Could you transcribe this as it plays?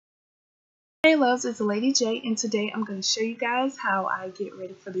Hey loves, it's ItsLadiiJay, and today I'm going to show you guys how I get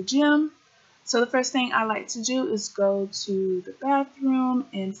ready for the gym. So the first thing I like to do is go to the bathroom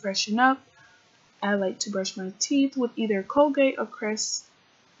and freshen up. I like to brush my teeth with either Colgate or Crest,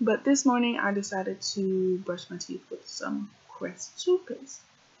 but this morning I decided to brush my teeth with some Crest toothpaste.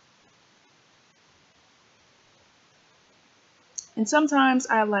 And sometimes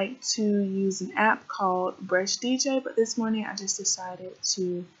I like to use an app called Brush DJ, but this morning I just decided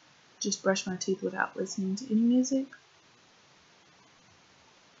to just brush my teeth without listening to any music.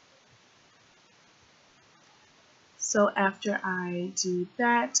 So after I do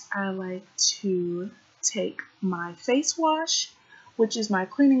that, I like to take my face wash, which is my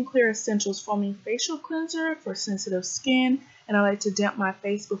Clean & Clear Essentials Foaming Facial Cleanser for sensitive skin, and I like to damp my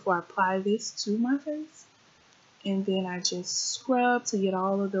face before I apply this to my face. And then I just scrub to get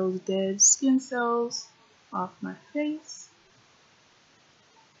all of those dead skin cells off my face.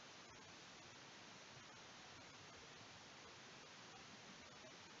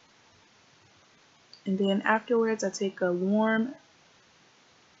 And then afterwards, I take a warm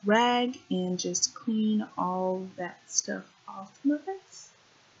rag and just clean all that stuff off my face.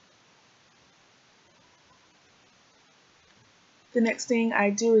 The next thing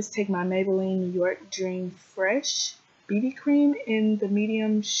I do is take my Maybelline New York Dream Fresh BB cream in the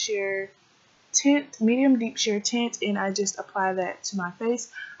medium deep sheer tint, and I just apply that to my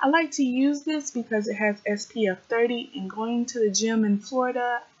face. I like to use this because it has SPF 30, and going to the gym in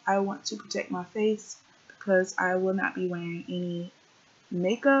Florida, I want to protect my face because I will not be wearing any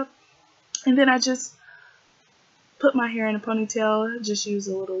makeup. And then I just put my hair in a ponytail, just use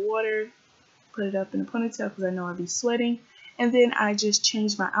a little water, put it up in a ponytail because I know I'll be sweating. And then I just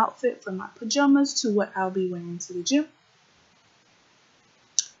change my outfit from my pajamas to what I'll be wearing to the gym.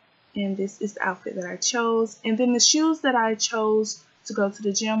 And this is the outfit that I chose. And then the shoes that I chose to go to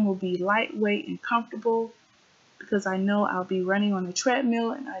the gym will be lightweight and comfortable because I know I'll be running on the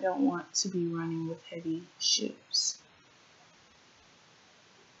treadmill and I don't want to be running with heavy shoes.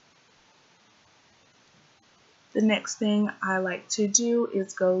 The next thing I like to do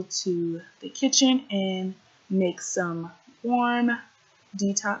is go to the kitchen and make some warm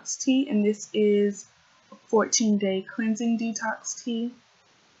detox tea, and this is a 14-day cleansing detox tea.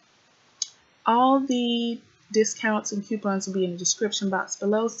 All the discounts and coupons will be in the description box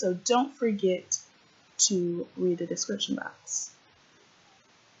below, so don't forget to read the description box.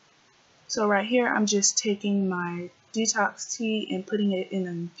 So right here, I'm just taking my detox tea and putting it in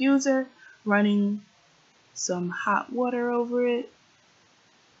an infuser, running some hot water over it.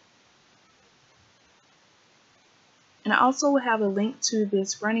 And I also will have a link to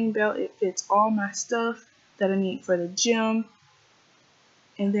this running belt. It fits all my stuff that I need for the gym.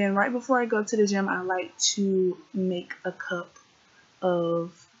 And then right before I go to the gym, I like to make a cup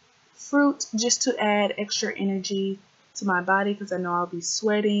of fruit just to add extra energy to my body because I know I'll be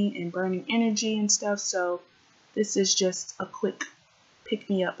sweating and burning energy and stuff. So this is just a quick pick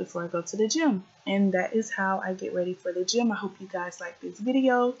me up before I go to the gym. And that is how I get ready for the gym. I hope you guys like this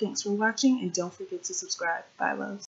video. Thanks for watching, and don't forget to subscribe. Bye, loves.